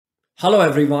Hello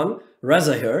everyone,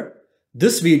 Reza here.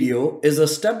 This video is a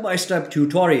step-by-step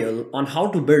tutorial on how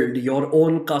to build your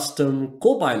own custom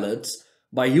copilots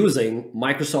by using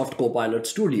Microsoft Copilot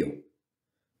Studio.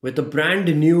 With a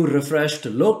brand new refreshed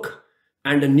look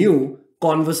and a new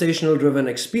conversational-driven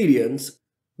experience,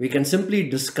 we can simply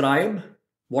describe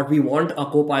what we want a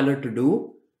copilot to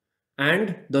do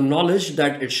and the knowledge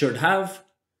that it should have,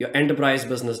 your enterprise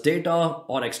business data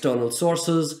or external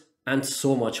sources, and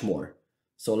so much more.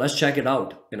 So let's check it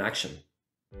out in action.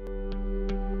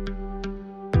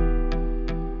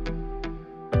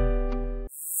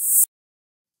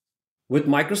 With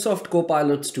Microsoft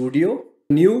Copilot Studio,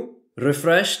 new,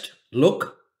 refreshed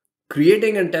look,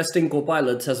 creating and testing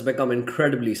copilots has become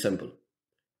incredibly simple.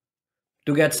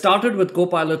 To get started with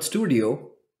Copilot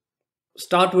Studio,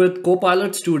 start with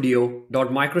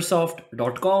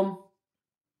copilotstudio.microsoft.com.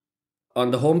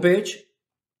 On the home page,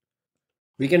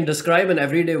 we can describe in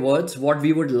everyday words what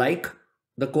we would like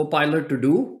the copilot to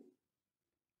do.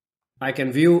 I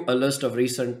can view a list of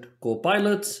recent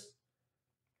copilots.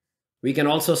 We can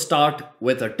also start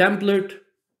with a template.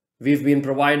 We've been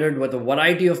provided with a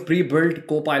variety of pre-built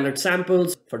copilot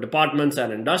samples for departments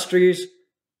and industries.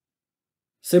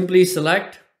 Simply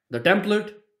select the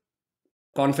template,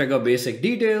 configure basic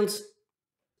details,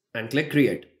 and click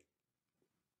Create.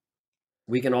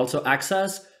 We can also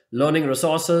access learning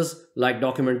resources like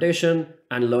documentation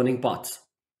and learning paths.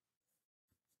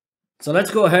 So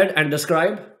let's go ahead and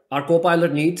describe our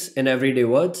copilot needs in everyday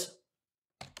words.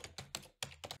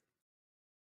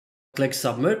 Click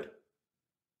Submit.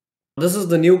 This is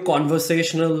the new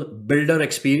conversational builder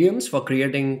experience for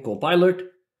creating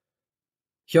Copilot.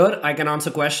 Here I can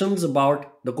answer questions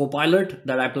about the Copilot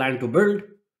that I plan to build.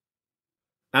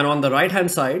 And on the right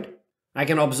hand side, I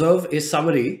can observe a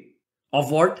summary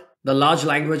of what the large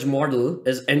language model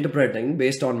is interpreting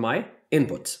based on my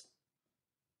inputs.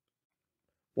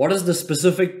 What is the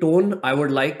specific tone I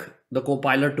would like the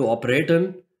Copilot to operate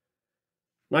in?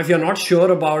 Now, if you're not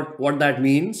sure about what that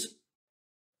means,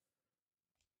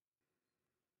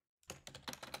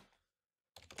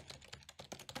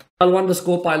 I'll want this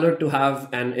Copilot to have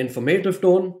an informative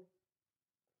tone.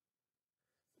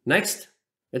 Next,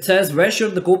 it says, where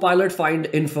should the Copilot find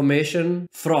information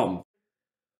from?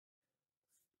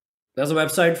 There's a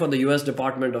website for the US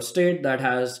Department of State that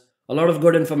has a lot of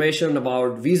good information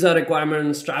about visa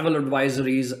requirements, travel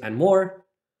advisories, and more.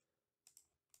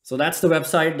 So that's the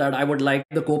website that I would like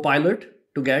the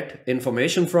Copilot to get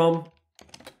information from.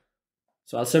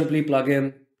 So I'll simply plug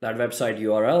in that website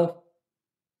URL.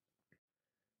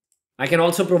 I can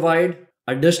also provide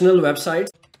additional websites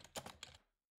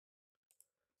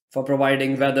for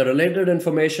providing weather-related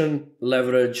information,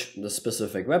 leverage the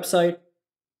specific website.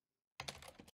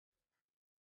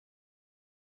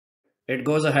 It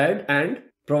goes ahead and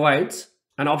provides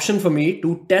an option for me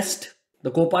to test the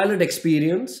Copilot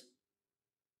experience.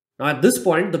 Now at this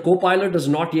point, the Copilot is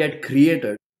not yet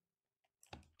created.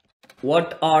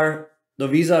 What are the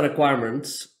visa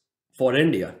requirements for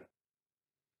India?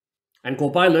 And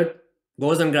Copilot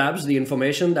goes and grabs the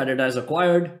information that it has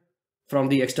acquired from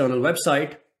the external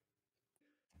website.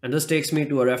 And this takes me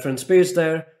to a reference page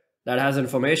there that has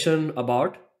information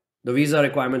about the visa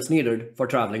requirements needed for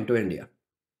traveling to India.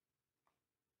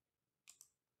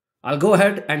 I'll go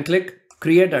ahead and click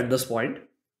Create at this point.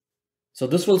 So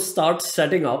this will start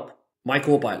setting up my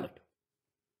Copilot.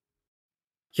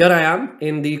 Here I am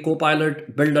in the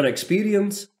Copilot Builder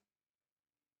experience.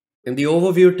 In the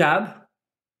Overview tab,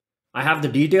 I have the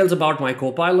details about my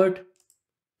Copilot.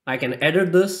 I can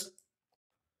edit this.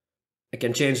 I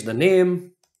can change the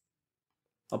name,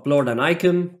 upload an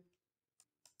icon,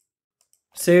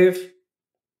 save,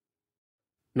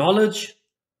 knowledge.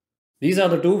 These are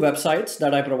the two websites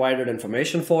that I provided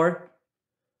information for.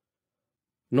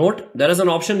 Note, there is an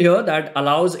option here that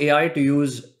allows AI to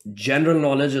use general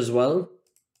knowledge as well.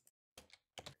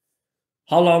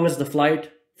 How long is the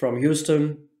flight from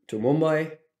Houston to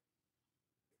Mumbai?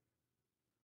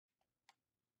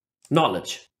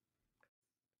 Knowledge.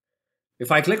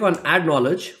 If I click on Add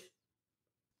Knowledge,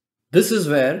 this is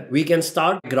where we can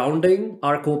start grounding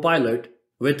our Copilot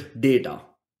with data.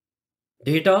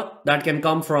 Data that can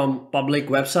come from public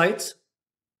websites.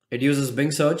 It uses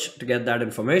Bing search to get that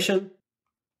information.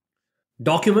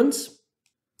 Documents.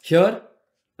 Here,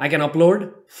 I can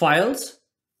upload files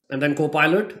and then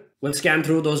Copilot will scan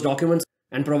through those documents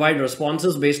and provide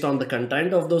responses based on the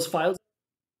content of those files.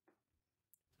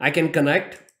 I can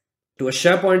connect to a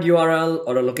SharePoint URL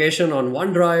or a location on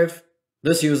OneDrive.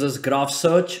 This uses graph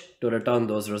search to return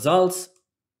those results.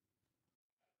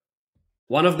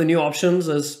 One of the new options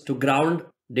is to ground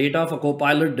data for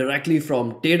Copilot directly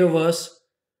from Dataverse.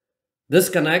 This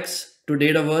connects to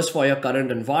Dataverse for your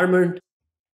current environment.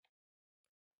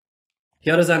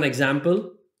 Here is an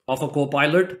example of a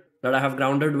copilot that I have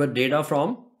grounded with data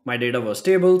from my Dataverse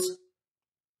tables.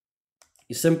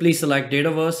 You simply select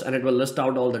Dataverse and it will list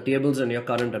out all the tables in your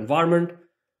current environment.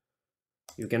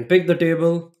 You can pick the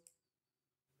table,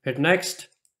 hit next,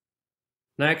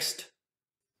 next,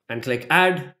 and click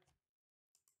add.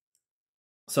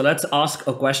 So let's ask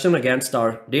a question against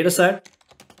our dataset.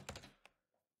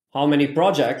 How many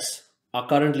projects are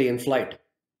currently in flight?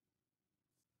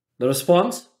 The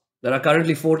response, there are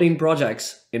currently 14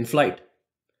 projects in flight.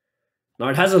 Now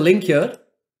it has a link here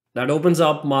that opens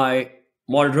up my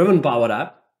model-driven Power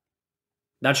App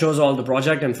that shows all the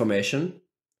project information.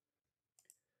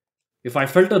 If I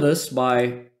filter this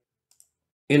by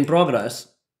in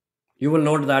progress, you will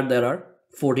note that there are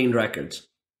 14 records.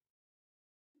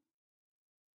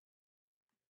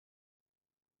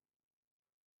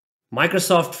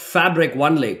 Microsoft Fabric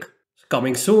OneLake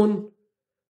coming soon.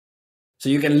 So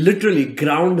you can literally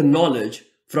ground knowledge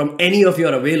from any of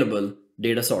your available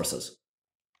data sources.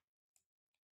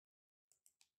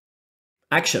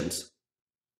 Actions.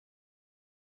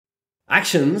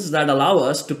 Actions that allow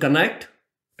us to connect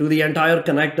to the entire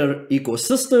connector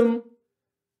ecosystem,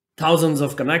 thousands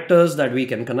of connectors that we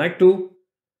can connect to,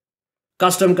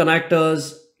 custom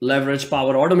connectors, leverage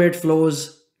Power Automate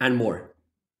flows, and more.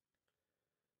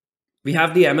 We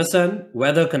have the MSN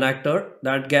weather connector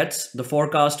that gets the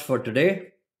forecast for today.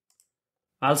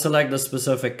 I'll select the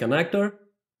specific connector.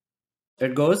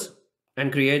 It goes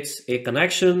and creates a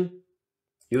connection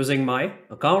using my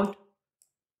account.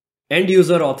 End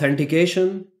user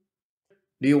authentication.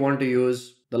 Do you want to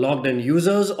use the logged in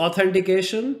users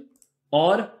authentication,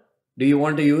 or do you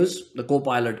want to use the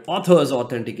Copilot authors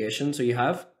authentication? So you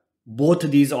have both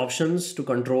these options to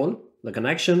control the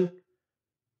connection.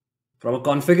 From a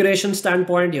configuration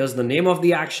standpoint, here's the name of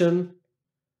the action.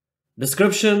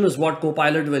 Description is what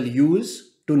Copilot will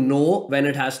use to know when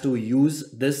it has to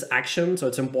use this action. So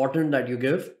it's important that you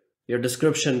give your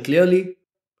description clearly.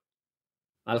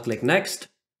 I'll click next.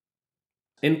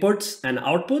 Inputs and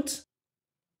outputs.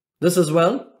 This as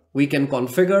well, we can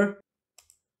configure.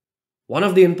 One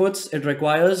of the inputs it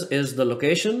requires is the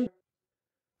location.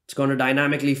 It's going to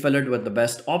dynamically fill it with the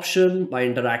best option by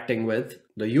interacting with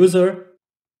the user.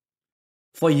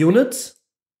 For units,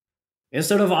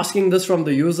 instead of asking this from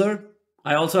the user,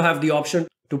 I also have the option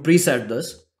to preset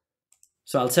this.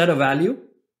 So I'll set a value,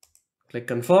 click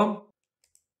confirm.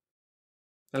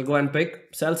 I'll go and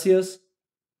pick Celsius,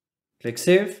 click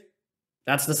save.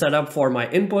 That's the setup for my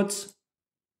inputs.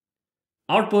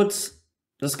 Outputs,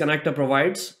 this connector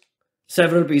provides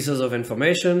several pieces of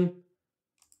information.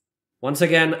 Once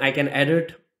again, I can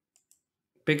edit,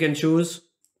 pick and choose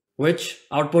which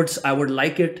outputs I would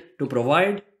like it to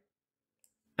provide.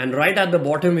 And right at the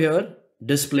bottom here,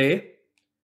 display.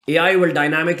 AI will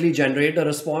dynamically generate a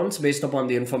response based upon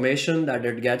the information that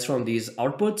it gets from these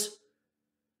outputs.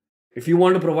 If you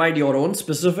want to provide your own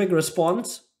specific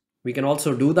response, we can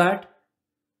also do that.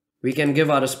 We can give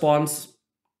our response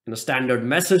in a standard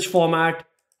message format,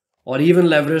 or even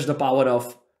leverage the power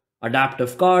of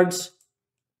adaptive cards.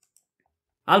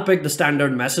 I'll pick the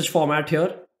standard message format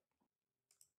here.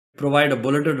 Provide a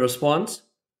bulleted response.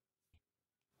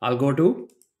 I'll go to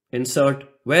insert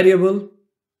variable.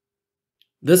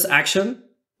 This action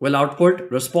will output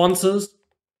responses.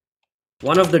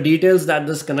 One of the details that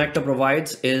this connector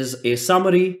provides is a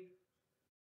summary.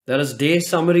 There is day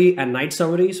summary and night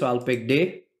summary, so I'll pick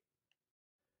day.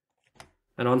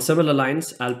 And on similar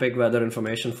lines, I'll pick weather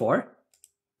information for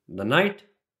the night.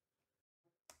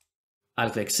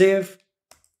 I'll click save.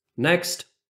 Next.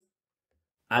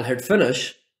 I'll hit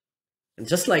finish. And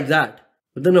just like that,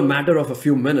 within a matter of a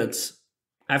few minutes,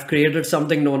 I've created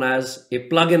something known as a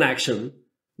plugin action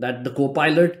that the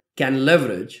Copilot can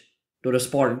leverage to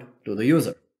respond to the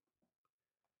user.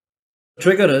 The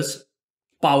trigger is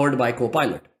powered by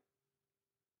Copilot.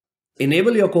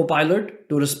 Enable your Copilot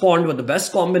to respond with the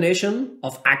best combination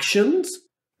of actions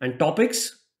and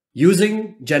topics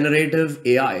using generative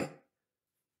AI.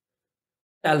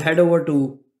 I'll head over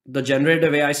to the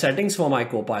generative AI settings for my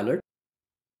Copilot.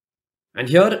 And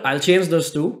here I'll change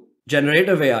this to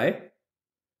generative AI.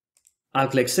 I'll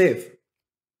click save.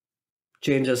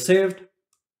 Change is saved.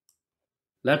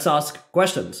 Let's ask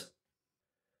questions.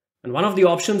 And one of the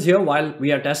options here while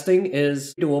we are testing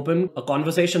is to open a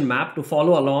conversation map to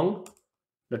follow along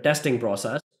the testing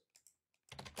process.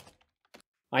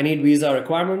 I need visa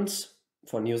requirements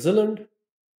for New Zealand.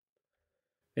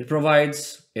 It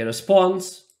provides a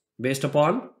response based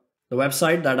upon the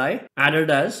website that I added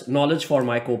as knowledge for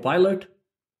my Copilot.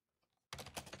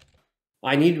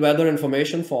 I need weather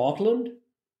information for Auckland.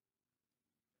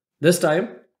 This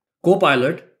time,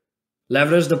 Copilot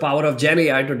leveraged the power of Gen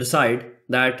AI to decide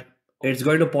that it's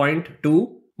going to point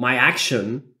to my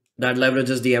action that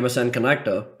leverages the MSN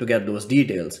connector to get those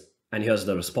details. And here's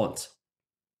the response.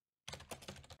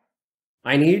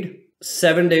 I need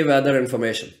 7-day weather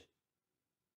information.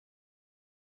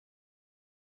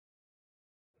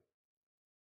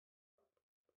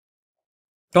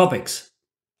 Topics.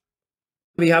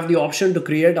 We have the option to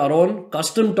create our own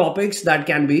custom topics that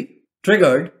can be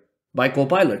triggered by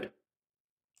Copilot.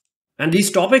 And these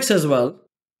topics as well,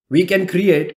 we can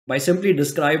create by simply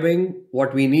describing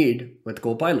what we need with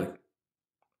Copilot.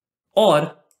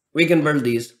 Or we can build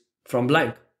these from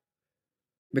blank.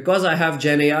 Because I have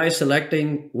Gen AI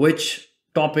selecting which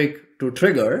topic to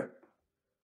trigger,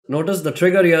 notice the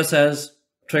trigger here says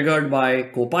triggered by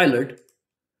Copilot,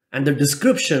 and the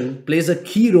description plays a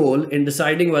key role in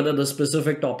deciding whether the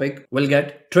specific topic will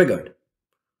get triggered.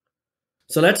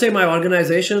 So let's say my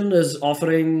organization is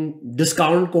offering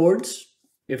discount codes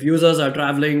if users are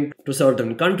traveling to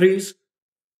certain countries.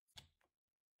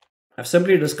 I've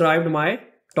simply described my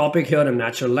topic here in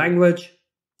natural language.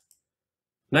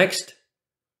 Next,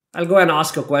 I'll go and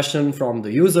ask a question from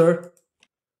the user.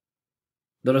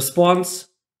 The response,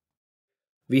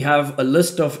 we have a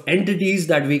list of entities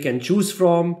that we can choose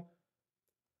from.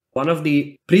 One of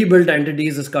the pre-built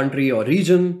entities is country or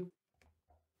region.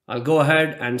 I'll go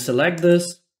ahead and select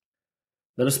this.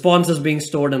 The response is being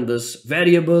stored in this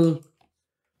variable.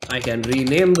 I can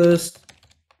rename this.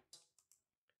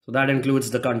 So that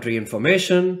includes the country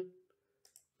information.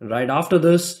 And right after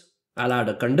this, I'll add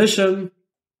a condition.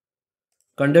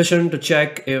 Condition to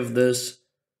check if this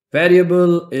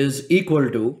variable is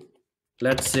equal to,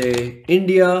 let's say,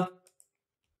 India.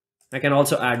 I can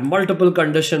also add multiple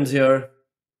conditions here.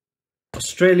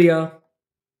 Australia.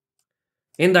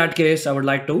 In that case, I would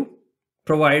like to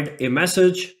provide a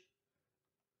message.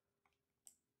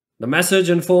 The message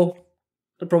info,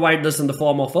 to provide this in the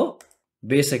form of a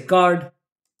basic card.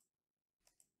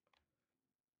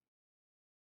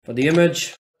 For the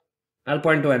image, I'll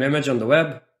point to an image on the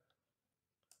web.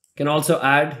 Can also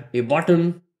add a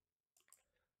button.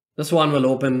 This one will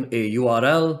open a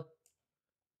URL.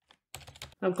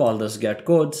 I'll call this get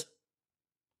codes.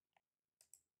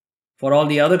 For all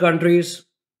the other countries,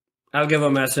 I'll give a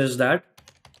message that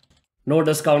no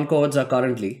discount codes are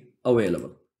currently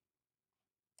available.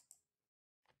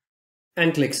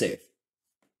 And click Save.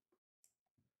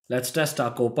 Let's test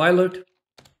our Copilot.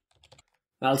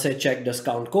 I'll say check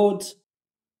discount codes.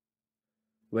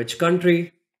 Which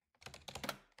country?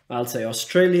 I'll say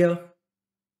Australia.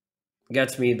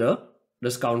 Gets me the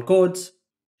discount codes.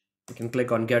 You can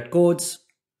click on get codes.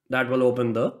 That will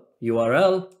open the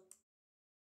URL.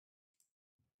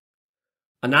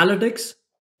 Analytics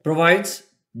provides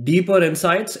deeper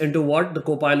insights into what the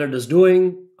Copilot is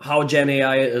doing, how Gen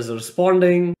AI is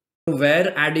responding,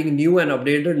 where adding new and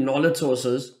updated knowledge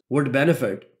sources would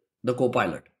benefit the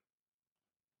Copilot.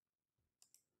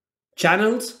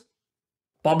 Channels.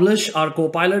 Publish our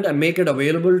Copilot and make it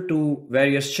available to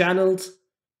various channels.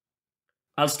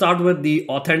 I'll start with the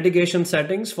authentication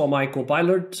settings for my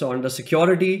Copilot. So under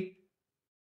security,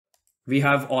 we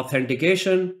have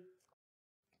authentication.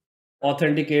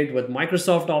 Authenticate with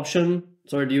Microsoft option.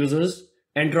 So it uses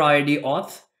Entra ID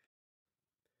Auth.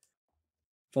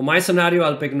 For my scenario,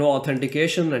 I'll pick no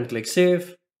authentication and click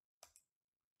Save.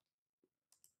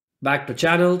 Back to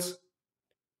channels.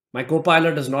 My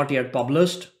Copilot is not yet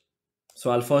published. So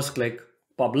I'll first click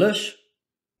Publish.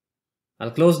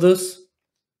 I'll close this.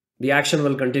 The action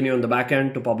will continue in the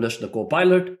backend to publish the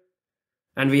Copilot.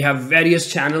 And we have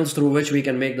various channels through which we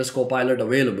can make this Copilot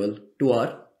available to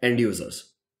our end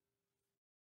users.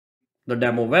 The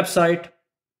demo website.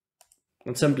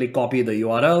 And simply copy the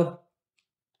URL.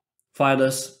 Fire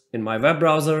this in my web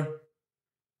browser.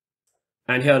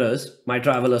 And here is my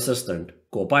travel assistant,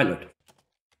 Copilot.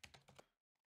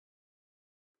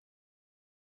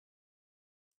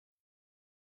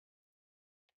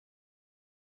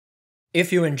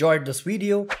 If you enjoyed this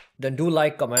video, then do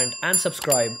like, comment, and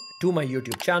subscribe to my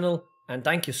YouTube channel. And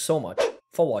thank you so much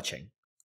for watching.